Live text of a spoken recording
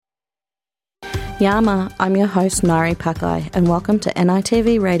Yama, I'm your host Nari Pakai, and welcome to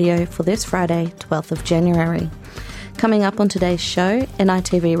NITV Radio for this Friday, 12th of January. Coming up on today's show,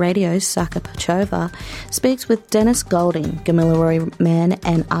 NITV Radio's Saka Pachova speaks with Dennis Golding, Gamilaroi man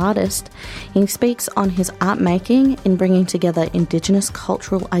and artist. He speaks on his art making in bringing together Indigenous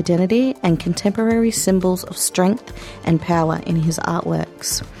cultural identity and contemporary symbols of strength and power in his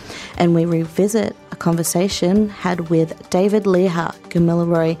artworks. And we revisit a conversation had with David Leha,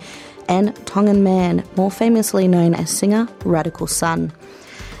 Gamilaroi and Tongan man, more famously known as singer Radical Sun.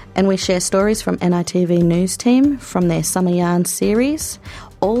 And we share stories from NITV News Team from their Summer Yarn series.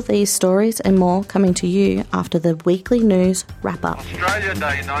 All these stories and more coming to you after the weekly news wrap-up. Australia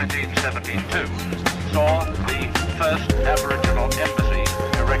Day 1972 saw the first Aboriginal embassy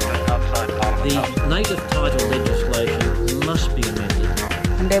erected outside Parliament. The native title legislation must be amended.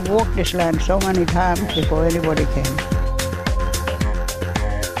 And they've walked this land so many times before anybody came.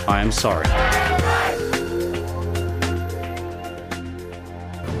 I am sorry.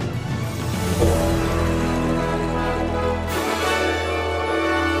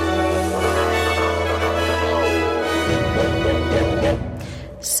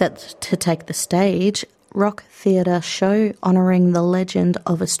 Set to take the stage, rock theatre show honouring the legend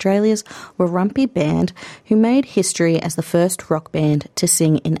of Australia's Warumpi band, who made history as the first rock band to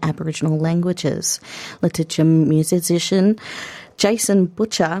sing in Aboriginal languages. Literature musician Jason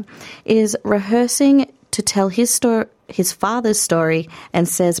Butcher is rehearsing to tell his father's story and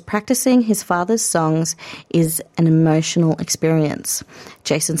says practicing his father's songs is an emotional experience.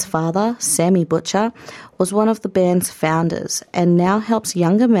 Jason's father, Sammy Butcher, was one of the band's founders and now helps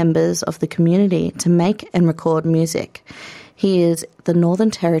younger members of the community to make and record music. He is the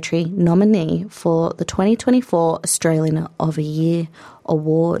Northern Territory nominee for the 2024 Australian of the Year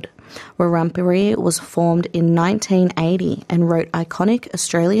Award. Warumpi was formed in 1980 and wrote iconic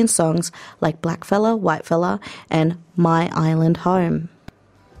Australian songs like Blackfella, Whitefella and My Island Home.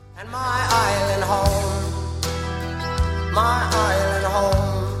 And my island home, my island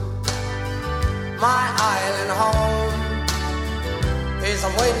home, my island home is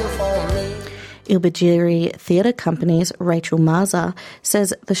waiting for me. Ilbagiri Theatre Company's Rachel Marza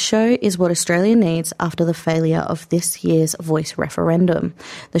says the show is what Australia needs after the failure of this year's Voice referendum.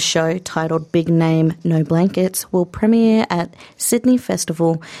 The show, titled Big Name, No Blankets, will premiere at Sydney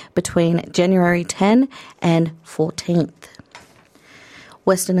Festival between January 10 and 14th.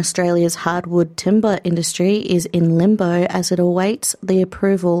 Western Australia's hardwood timber industry is in limbo as it awaits the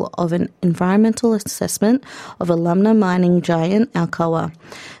approval of an environmental assessment of alumna mining giant Alcoa.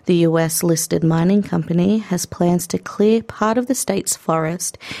 The US-listed mining company has plans to clear part of the state's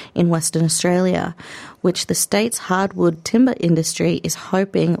forest in Western Australia, which the state's hardwood timber industry is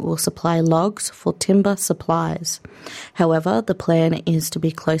hoping will supply logs for timber supplies. However, the plan is to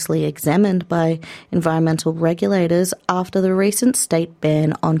be closely examined by environmental regulators after the recent state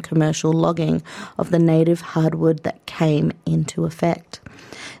ban on commercial logging of the native hardwood that came into effect.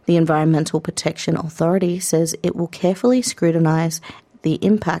 The Environmental Protection Authority says it will carefully scrutinise the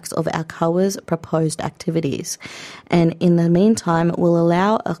impacts of Alcoa's proposed activities, and in the meantime will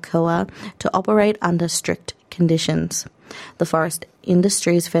allow Alcoa to operate under strict conditions. The Forest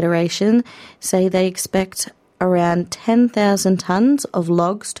Industries Federation say they expect around 10,000 tonnes of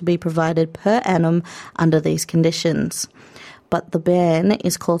logs to be provided per annum under these conditions. But the ban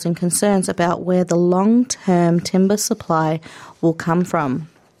is causing concerns about where the long-term timber supply will come from.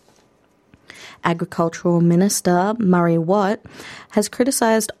 Agricultural Minister Murray Watt has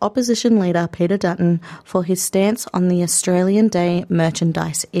criticised opposition leader Peter Dutton for his stance on the Australian Day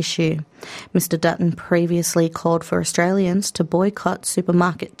merchandise issue. Mr Dutton previously called for Australians to boycott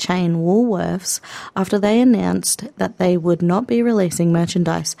supermarket chain Woolworths after they announced that they would not be releasing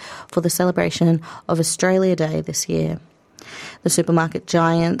merchandise for the celebration of Australia Day this year. The supermarket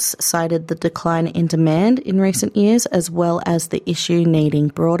giants cited the decline in demand in recent years as well as the issue needing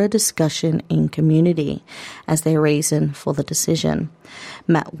broader discussion in community as their reason for the decision.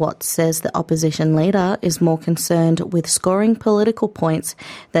 Matt Watts says the opposition leader is more concerned with scoring political points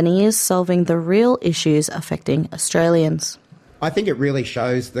than he is solving the real issues affecting Australians. I think it really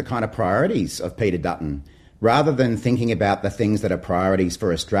shows the kind of priorities of Peter Dutton. Rather than thinking about the things that are priorities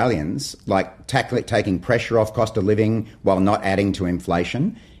for Australians, like taking pressure off cost of living while not adding to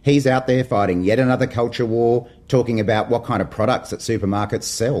inflation, he's out there fighting yet another culture war, talking about what kind of products that supermarkets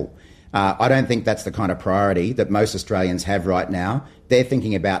sell. I don't think that's the kind of priority that most Australians have right now. They're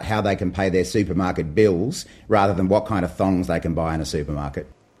thinking about how they can pay their supermarket bills rather than what kind of thongs they can buy in a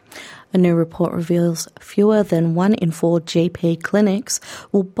supermarket. A new report reveals fewer than 1 in 4 GP clinics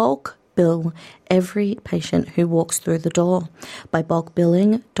will bulk bill every patient who walks through the door. By bulk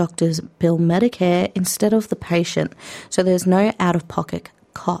billing, doctors bill Medicare instead of the patient, so there's no out-of-pocket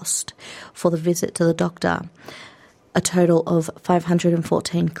cost for the visit to the doctor. A total of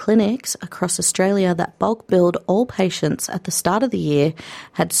 514 clinics across Australia that bulk billed all patients at the start of the year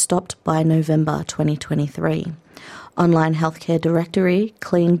had stopped by November 2023. Online healthcare directory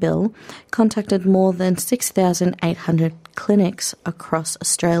CleanBill contacted more than 6,800 clinics across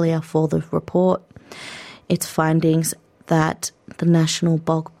Australia for the report. Its findings that the national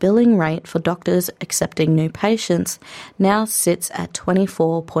bulk billing rate for doctors accepting new patients now sits at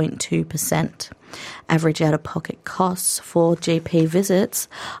 24.2%. Average out-of-pocket costs for GP visits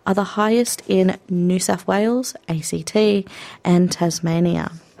are the highest in New South Wales, ACT and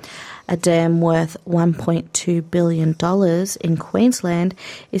Tasmania. A dam worth $1.2 billion in Queensland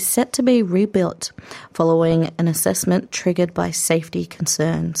is set to be rebuilt following an assessment triggered by safety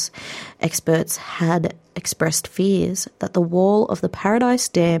concerns. Experts had expressed fears that the wall of the Paradise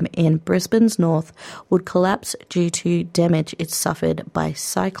Dam in Brisbane's north would collapse due to damage it suffered by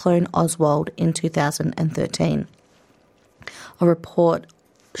Cyclone Oswald in 2013. A report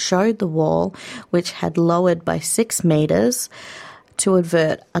showed the wall, which had lowered by 6 metres to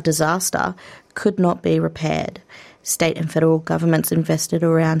avert a disaster, could not be repaired. State and federal governments invested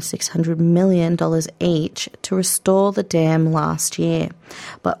around $600 million each to restore the dam last year,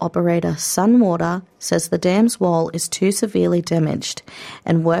 but operator Sunwater says the dam's wall is too severely damaged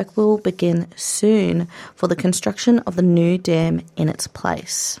and work will begin soon for the construction of the new dam in its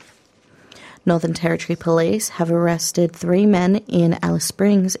place. Northern Territory Police have arrested 3 men in Alice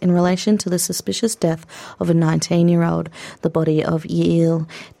Springs in relation to the suspicious death of a 19-year-old. The body of Yil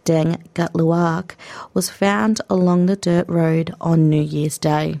Deng Gatluak was found along the dirt road on New Year's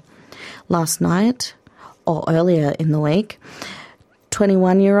Day. Last night, or earlier in the week,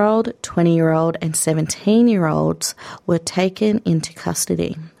 21-year-old, 20-year-old and 17-year-olds were taken into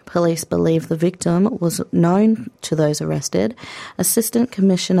custody. Police believe the victim was known to those arrested. Assistant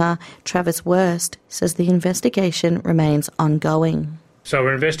Commissioner Travis Wurst says the investigation remains ongoing. So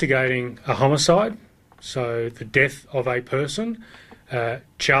we're investigating a homicide, so the death of a person.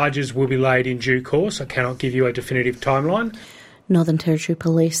 Charges will be laid in due course. I cannot give you a definitive timeline. Northern Territory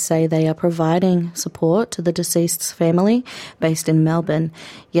Police say they are providing support to the deceased's family based in Melbourne.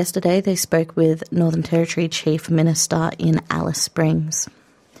 Yesterday they spoke with Northern Territory Chief Minister in Alice Springs.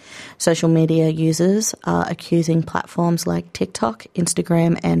 Social media users are accusing platforms like TikTok,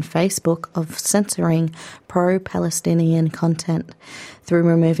 Instagram and Facebook of censoring pro-Palestinian content through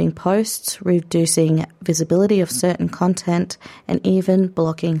removing posts, reducing visibility of certain content and even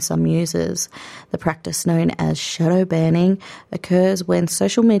blocking some users. The practice known as shadow banning occurs when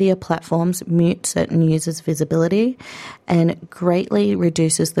social media platforms mute certain users' visibility and greatly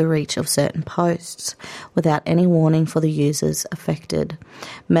reduces the reach of certain posts without any warning for the users affected.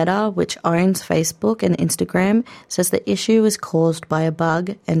 Meta, which owns Facebook and Instagram, says the issue is caused by a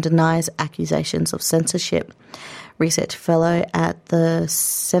bug and denies accusations of censorship. Research fellow at the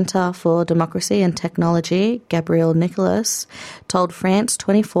Centre for Democracy and Technology, Gabriel Nicolas, told France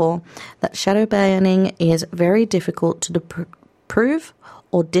 24 that shadow banning is very difficult to prove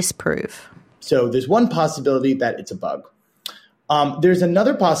or disprove. So there's one possibility that it's a bug. There's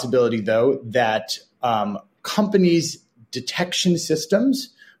another possibility, though, that companies' detection systems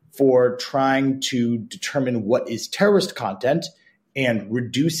for trying to determine what is terrorist content and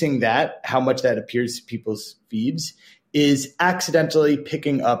reducing that, how much that appears to people's feeds, is accidentally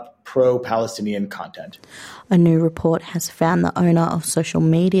picking up pro-Palestinian content. A new report has found the owner of social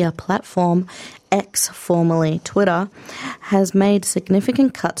media platform X, formerly Twitter, has made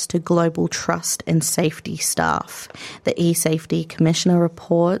significant cuts to global trust and safety staff. The eSafety Commissioner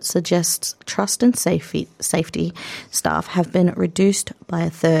report suggests trust and safety staff have been reduced by a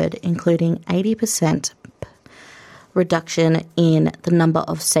third, including 80% reduction in the number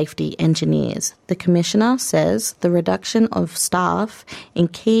of safety engineers. The Commissioner says the reduction of staff in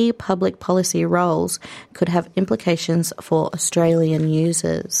key public policy roles could have implications for Australian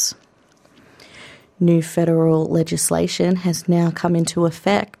users. New federal legislation has now come into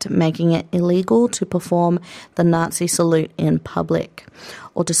effect, making it illegal to perform the Nazi salute in public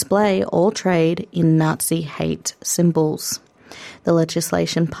or display or trade in Nazi hate symbols. The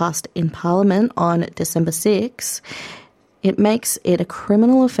legislation passed in Parliament on December 6. It makes it a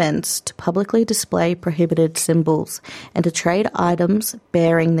criminal offence to publicly display prohibited symbols and to trade items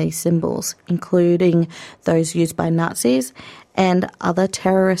bearing these symbols, including those used by Nazis and other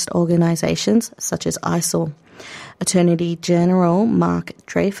terrorist organisations such as ISIL. Attorney General Mark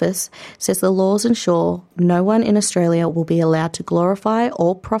Dreyfus says the laws ensure no one in Australia will be allowed to glorify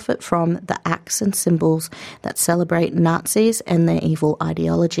or profit from the acts and symbols that celebrate Nazis and their evil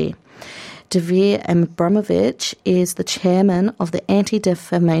ideology. Davir Abramovich is the chairman of the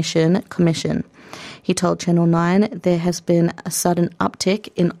Anti-Defamation Commission. He told Channel 9 there has been a sudden uptick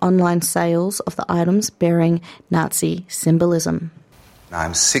in online sales of the items bearing Nazi symbolism.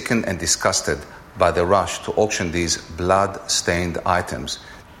 I'm sickened and disgusted by the rush to auction these blood-stained items,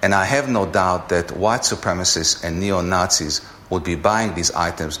 and I have no doubt that white supremacists and neo-Nazis would be buying these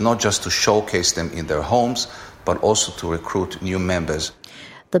items not just to showcase them in their homes, but also to recruit new members.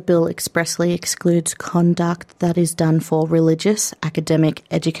 The bill expressly excludes conduct that is done for religious, academic,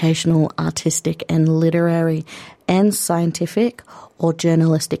 educational, artistic and literary and scientific or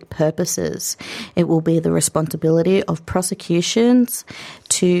journalistic purposes. It will be the responsibility of prosecutions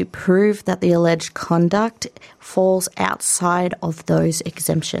to prove that the alleged conduct falls outside of those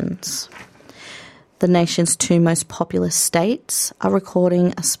exemptions. The nation's two most populous states are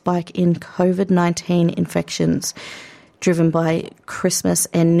recording a spike in COVID-19 infections, driven by Christmas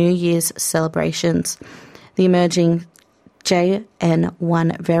and New Year's celebrations. The emerging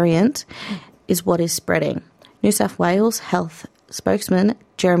JN1 variant is what is spreading. New South Wales Health spokesman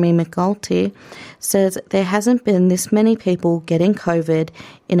Jeremy McNulty says there hasn't been this many people getting COVID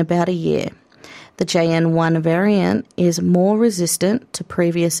in about a year. The JN1 variant is more resistant to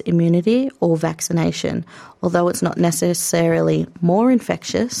previous immunity or vaccination, although it's not necessarily more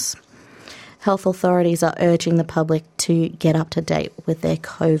infectious. Health authorities are urging the public to get up to date with their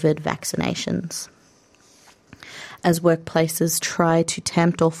COVID vaccinations. As workplaces try to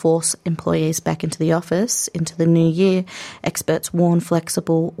tempt or force employees back into the office into the new year, experts warn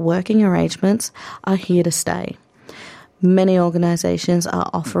flexible working arrangements are here to stay. Many organisations are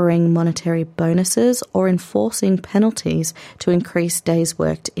offering monetary bonuses or enforcing penalties to increase days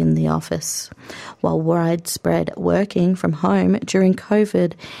worked in the office, while widespread working from home during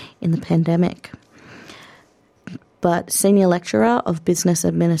COVID in the pandemic. But Senior Lecturer of Business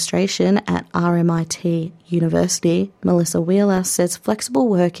Administration at RMIT University, Melissa Wheeler, says flexible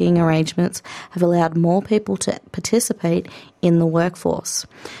working arrangements have allowed more people to participate in the workforce.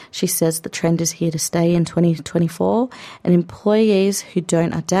 She says the trend is here to stay in 2024, and employees who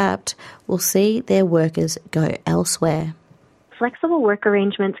don't adapt will see their workers go elsewhere. Flexible work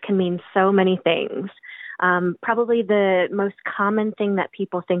arrangements can mean so many things. Probably the most common thing that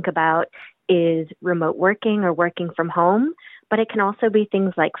people think about is remote working or working from home, but it can also be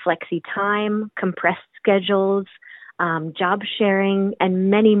things like flexi time, compressed schedules, job sharing,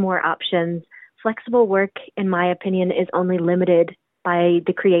 and many more options. Flexible work, in my opinion, is only limited by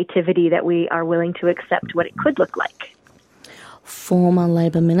the creativity that we are willing to accept what it could look like. Former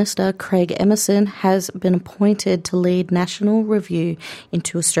Labor Minister Craig Emerson has been appointed to lead national review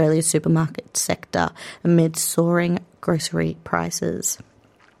into Australia's supermarket sector amid soaring grocery prices.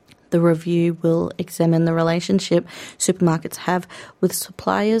 The review will examine the relationship supermarkets have with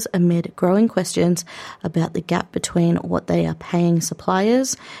suppliers amid growing questions about the gap between what they are paying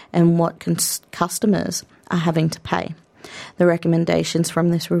suppliers and what customers are having to pay. The recommendations from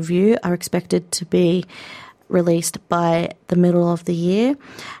this review are expected to be released by the middle of the year.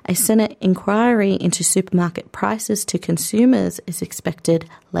 A Senate inquiry into supermarket prices to consumers is expected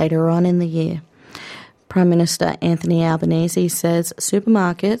later on in the year. Prime Minister Anthony Albanese says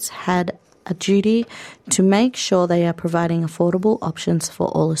supermarkets had a duty to make sure they are providing affordable options for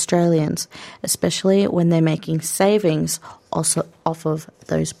all Australians, especially when they're making savings also off of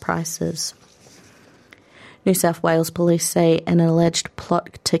those prices. New South Wales police say an alleged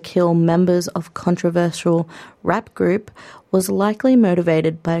plot to kill members of controversial rap group was likely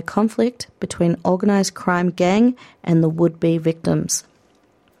motivated by a conflict between organised crime gang and the would-be victims.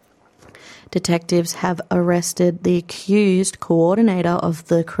 Detectives have arrested the accused coordinator of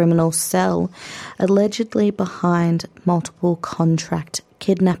the criminal cell, allegedly behind multiple contract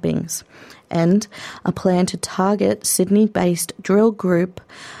kidnappings, and a plan to target Sydney-based drill group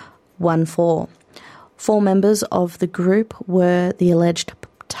 1-4. 4 members of the group were the alleged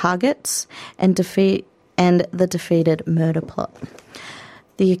targets and the defeated murder plot.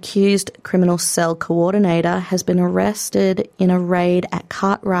 The accused criminal cell coordinator has been arrested in a raid at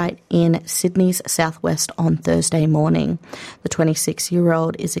Cartwright in Sydney's southwest on Thursday morning. The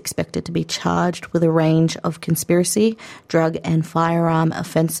 26-year-old is expected to be charged with a range of conspiracy, drug and firearm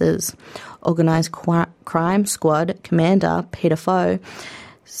offences. Organised Crime Squad Commander Peter Foe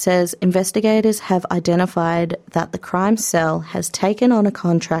says investigators have identified that the crime cell has taken on a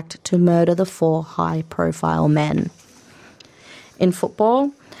contract to murder the 4 high-profile men. In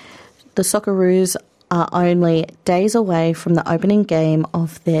football, the Socceroos are only days away from the opening game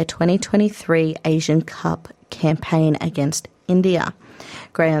of their 2023 Asian Cup campaign against India.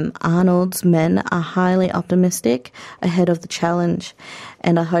 Graham Arnold's men are highly optimistic ahead of the challenge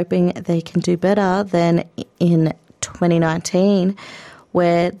and are hoping they can do better than in 2019,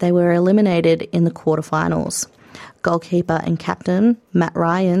 where they were eliminated in the quarterfinals. Goalkeeper and captain Matt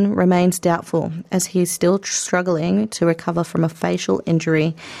Ryan remains doubtful as he is still struggling to recover from a facial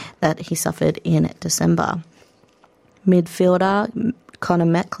injury that he suffered in December. Midfielder Connor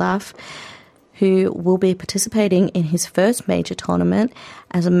Metcalf, who will be participating in his first major tournament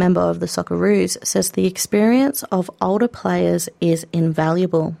as a member of the Socceroos, says the experience of older players is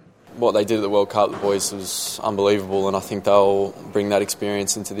invaluable. What they did at the World Cup, the boys, was unbelievable, and I think they'll bring that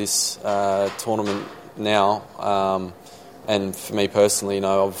experience into this tournament now. And for me personally,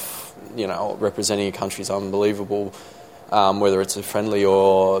 representing a country is unbelievable, whether it's a friendly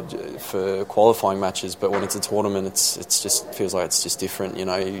or for qualifying matches. But when it's a tournament, it's just feels like it's just different.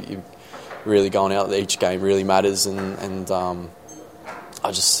 You really going out. Each game really matters, and I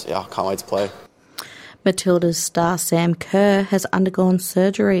can't wait to play. Matilda's star Sam Kerr has undergone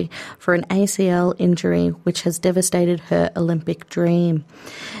surgery for an ACL injury which has devastated her Olympic dream.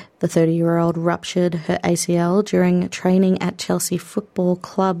 The 30-year-old ruptured her ACL during training at Chelsea Football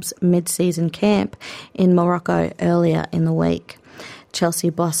Club's mid-season camp in Morocco earlier in the week.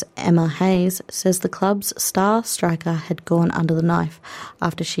 Chelsea boss Emma Hayes says the club's star striker had gone under the knife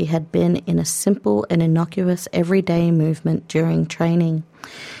after she had been in a simple and innocuous everyday movement during training.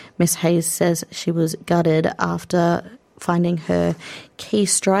 Miss Hayes says she was gutted after finding her key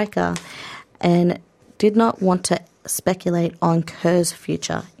striker and did not want to speculate on Kerr's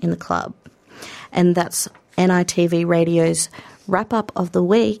future in the club. And that's NITV Radio's wrap-up of the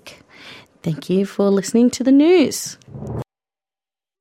week. Thank you for listening to the news.